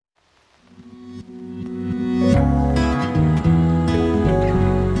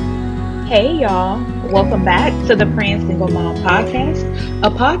Hey y'all, welcome back to the Praying Single Mom podcast, a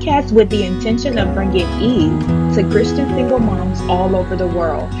podcast with the intention of bringing ease to Christian single moms all over the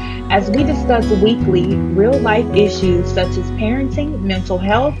world as we discuss weekly real life issues such as parenting, mental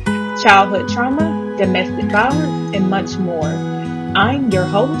health, childhood trauma, domestic violence, and much more. I'm your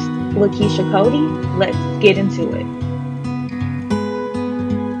host, Lakeisha Cody. Let's get into it.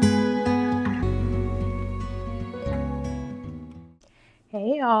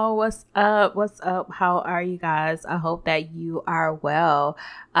 Hey y'all, what's up? How are you guys? I hope that you are well.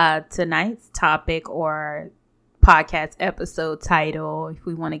 Tonight's topic or podcast episode title, if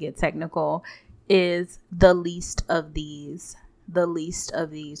we want to get technical, is the least of these. The least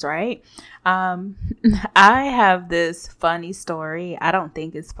of these, right? I have this funny story. I don't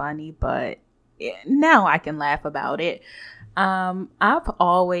think it's funny, but now I can laugh about it. I've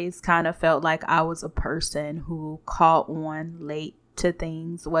always kind of felt like I was a person who caught on late to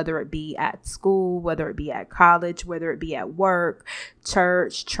things, whether it be at school, whether it be at college, whether it be at work,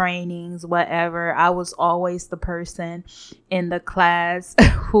 church, trainings, whatever. I was always the person in the class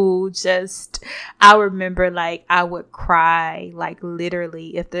who I remember like I would cry, like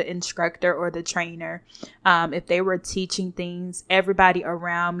literally if the instructor or the trainer, if they were teaching things, everybody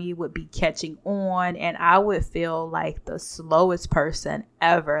around me would be catching on and I would feel like the slowest person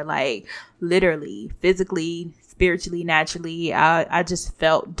ever, like literally, physically, spiritually, naturally. I just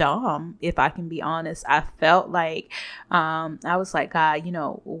felt dumb, if I can be honest. I felt like I was like, God,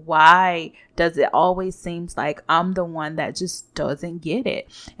 why does it always seems like I'm the one that just doesn't get it?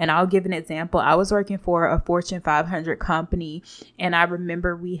 And I'll give an example. I was working for a Fortune 500 company, and I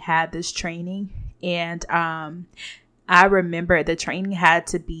remember we had this training, and I remember the training had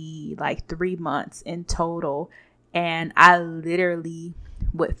to be like 3 months in total, and I literally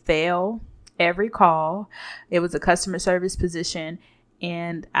would fail every call. It was a customer service position,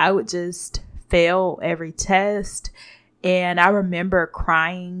 and I would just fail every test. And I remember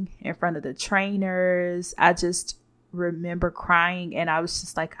crying in front of the trainers. I just remember crying, and I was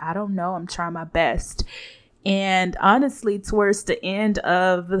just like, I don't know, I'm trying my best. And honestly, towards the end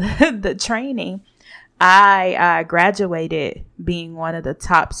of the training, I graduated being one of the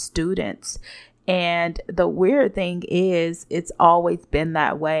top students. And the weird thing is, it's always been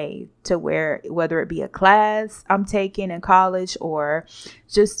that way, to where whether it be a class I'm taking in college or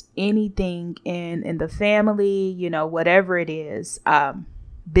just anything in the family, whatever it is,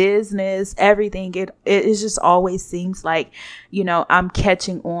 business, everything, it just always seems like, I'm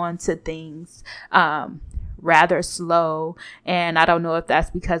catching on to things rather slow. And I don't know if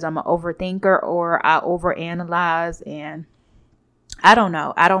that's because I'm an overthinker or I overanalyze, and I don't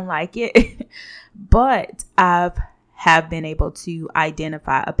know. I don't like it, but have been able to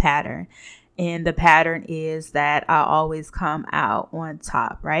identify a pattern. And the pattern is that I always come out on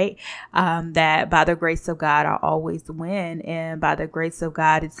top, right? That by the grace of God, I always win. And by the grace of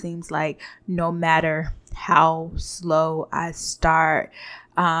God, it seems like no matter how slow I start,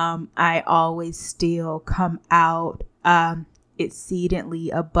 I always still come out exceedingly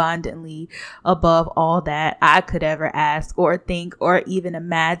abundantly above all that I could ever ask or think or even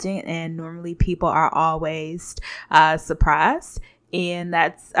imagine. And normally people are always surprised. And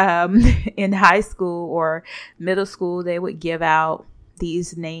that's in high school or middle school, they would give out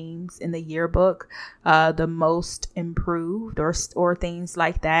these names in the yearbook, the most improved or things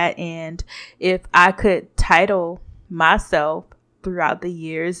like that. And if I could title myself throughout the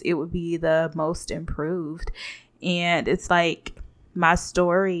years, it would be the most improved. And it's like my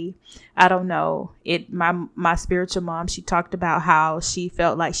story, I don't know, my spiritual mom, she talked about how she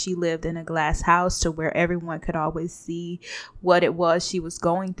felt like she lived in a glass house to where everyone could always see what it was she was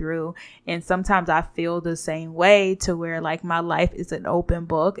going through. And sometimes I feel the same way, to where like my life is an open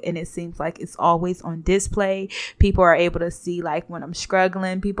book and it seems like it's always on display. People are able to see like when I'm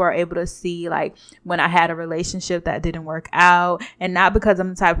struggling. People are able to see like when I had a relationship that didn't work out. And not because I'm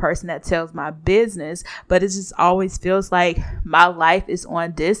the type of person that tells my business, but it just always feels like my life is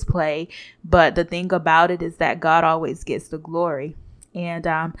on display. But the thing about it is that God always gets the glory. And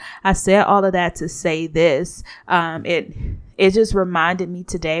I said all of that to say this. It just reminded me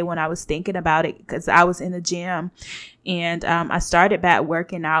today when I was thinking about it, because I was in the gym, and I started back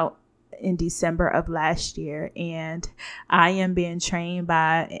working out in December of last year, and I am being trained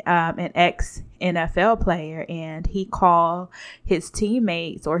by an ex NFL player, and he called his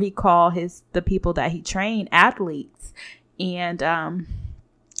teammates, or he called the people that he trained, athletes. And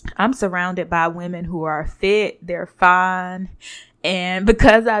I'm surrounded by women who are fit, they're fine. And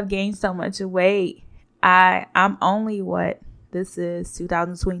because I've gained so much weight, I'm only this is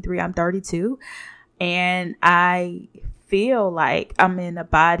 2023, I'm 32. And I feel like I'm in a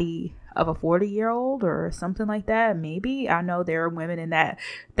body of a 40-year-old or something like that. Maybe. I know there are women in that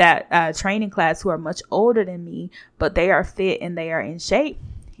training class who are much older than me, but they are fit and they are in shape.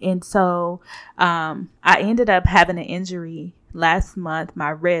 And so I ended up having an injury last month, my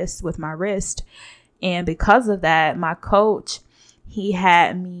wrist. And because of that, my coach, he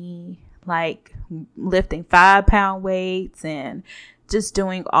had me like lifting 5-pound weights and just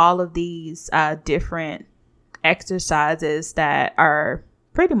doing all of these different exercises that are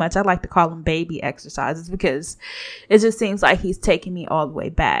pretty much, I like to call them baby exercises, because it just seems like he's taking me all the way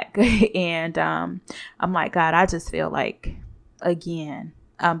back. And I'm like, God, I just feel like, again,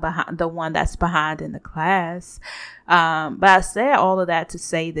 behind the one that's behind in the class. But I said all of that to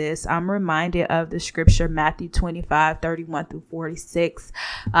say this. I'm reminded of the scripture, Matthew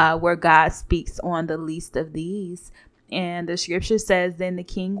 25:31-46, where God speaks on the least of these. And the scripture says, then the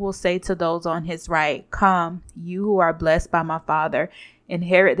king will say to those on his right, come, you who are blessed by my Father,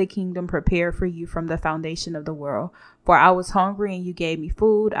 inherit the kingdom prepared for you from the foundation of the world. For I was hungry and you gave me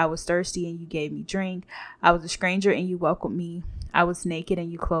food. I was thirsty and you gave me drink. I was a stranger and you welcomed me. I was naked and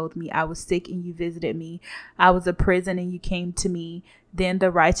you clothed me. I was sick and you visited me. I was in prison and you came to me. Then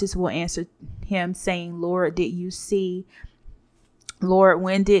the righteous will answer him, saying, Lord, Lord,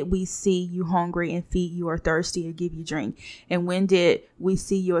 when did we see you hungry and feed you, or thirsty and give you drink? And when did we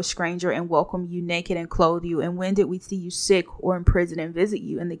see you a stranger and welcome you, naked and clothe you? And when did we see you sick or in prison and visit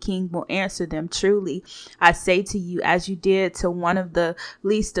you? And the king will answer them, truly, I say to you, as you did to one of the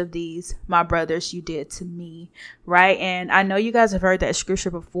least of these, my brothers, you did to me. Right? And I know you guys have heard that scripture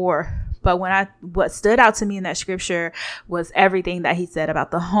before, but what stood out to me in that scripture was everything that he said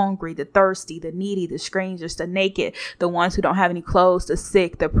about the hungry, the thirsty, the needy, the strangers, the naked, the ones who don't have any clothes, the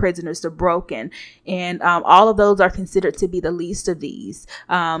sick, the prisoners, the broken. And all of those are considered to be the least of these.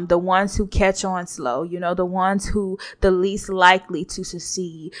 The ones who catch on slow, the ones who the least likely to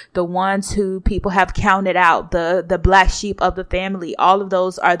succeed, the ones who people have counted out, the black sheep of the family. All of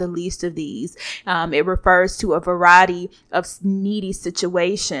those are the least of these. It refers to a variety of needy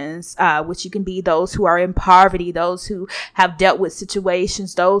situations, which you can be those who are in poverty, those who have dealt with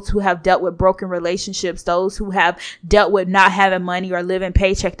situations, those who have dealt with broken relationships, those who have dealt with not having money or living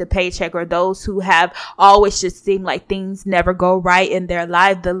paycheck to paycheck, or those who have always just seemed like things never go right in their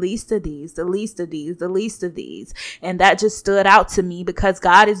life. The least of these, the least of these, the least of these. And that just stood out to me, because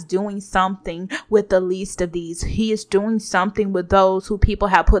God is doing something with the least of these. He is doing something with those who people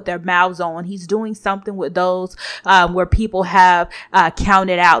have put their mouths on. He's doing something with those where people have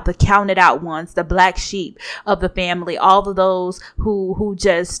counted out ones, the black sheep of the family, all of those who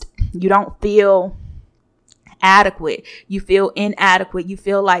just, you don't feel adequate. You feel inadequate. You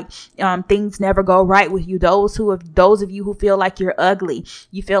feel like things never go right with you. Those of you who feel like you're ugly,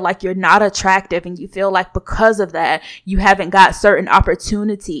 you feel like you're not attractive, and you feel like because of that you haven't got certain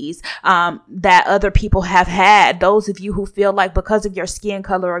opportunities that other people have had. Those of you who feel like because of your skin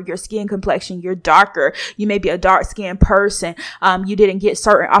color or your skin complexion, you're darker. You may be a dark skinned person. You didn't get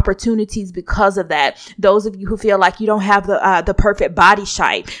certain opportunities because of that. Those of you who feel like you don't have the perfect body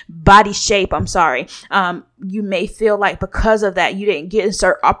shape. You may feel like because of that, you didn't get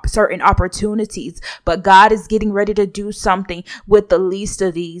certain opportunities, but God is getting ready to do something with the least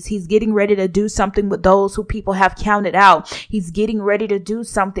of these. He's getting ready to do something with those who people have counted out. He's getting ready to do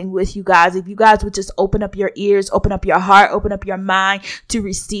something with you guys. If you guys would just open up your ears, open up your heart, open up your mind to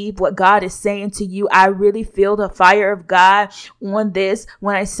receive what God is saying to you. I really feel the fire of God on this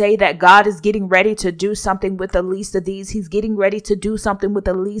when I say that God is getting ready to do something with the least of these. He's getting ready to do something with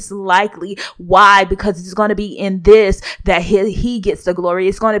the least likely. Why? Because it's going to be in this that he gets the glory.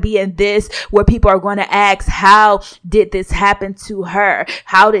 It's going to be in this where people are going to ask, how did this happen to her?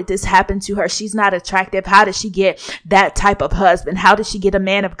 How did this happen to her? She's not attractive. How did she get that type of husband? How did she get a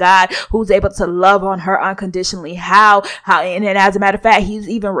man of God who's able to love on her unconditionally? And as a matter of fact, he's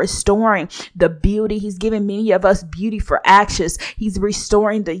even restoring the beauty. He's giving many of us beauty for ashes. He's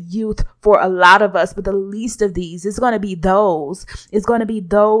restoring the youth for a lot of us. But the least of these is going to be those. It's going to be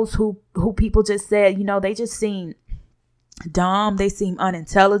those who people just said, they just seem dumb. They seem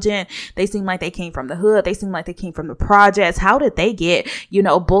unintelligent. They seem like they came from the hood. They seem like they came from the projects. How did they get,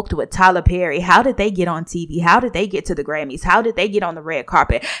 booked with Tyler Perry? How did they get on TV? How did they get to the Grammys? How did they get on the red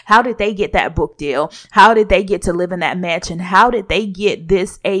carpet? How did they get that book deal? How did they get to live in that mansion? How did they get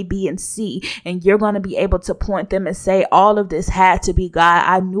this A, B, and C? And you're going to be able to point them and say, all of this had to be God.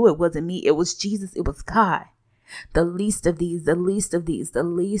 I knew it wasn't me. It was Jesus. It was God. The least of these, the least of these, the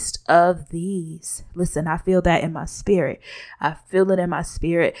least of these. Listen, I feel that in my spirit. I feel it in my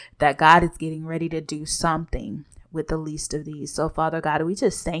spirit that God is getting ready to do something with the least of these. So, Father God, we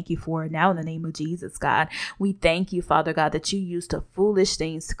just thank you for it now in the name of Jesus, God. We thank you, Father God, that you use the foolish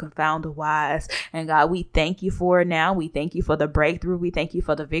things to confound the wise. And God, we thank you for it now. We thank you for the breakthrough. We thank you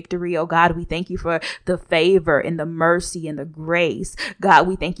for the victory, oh God. We thank you for the favor and the mercy and the grace. God,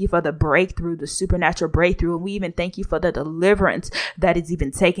 we thank you for the breakthrough, the supernatural breakthrough. And we even thank you for the deliverance that is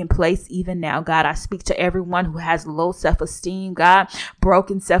even taking place even now. God, I speak to everyone who has low self-esteem, God,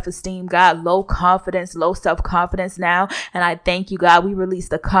 broken self-esteem, God, low confidence, low self-confidence now. And I thank you, God. We release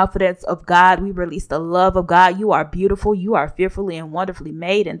the confidence of God. We release the love of God. You are beautiful. You are fearfully and wonderfully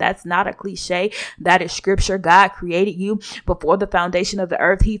made. And that's not a cliche. That is scripture. God created you before the foundation of the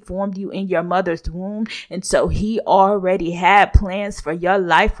earth. He formed you in your mother's womb. And so he already had plans for your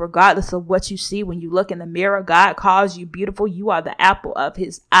life, regardless of what you see when you look in the mirror. God calls you beautiful. You are the apple of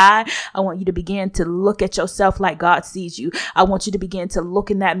his eye. I want you to begin to look at yourself like God sees you. I want you to begin to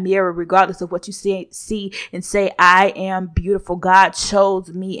look in that mirror, regardless of what you see and say, I am beautiful. God chose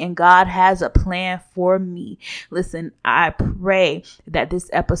me and God has a plan for me. Listen, I pray that this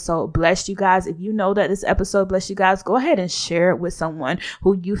episode blessed you guys. If you know that this episode blessed you guys, go ahead and share it with someone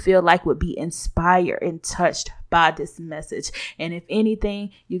who you feel like would be inspired and touched by this message. And if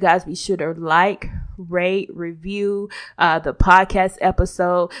anything, you guys be sure to like, rate, review the podcast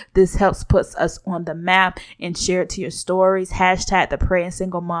episode. This helps puts us on the map, and share it to your stories. Hashtag the Praying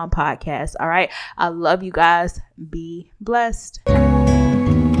Single Mom Podcast. All right. I love you guys. Be blessed.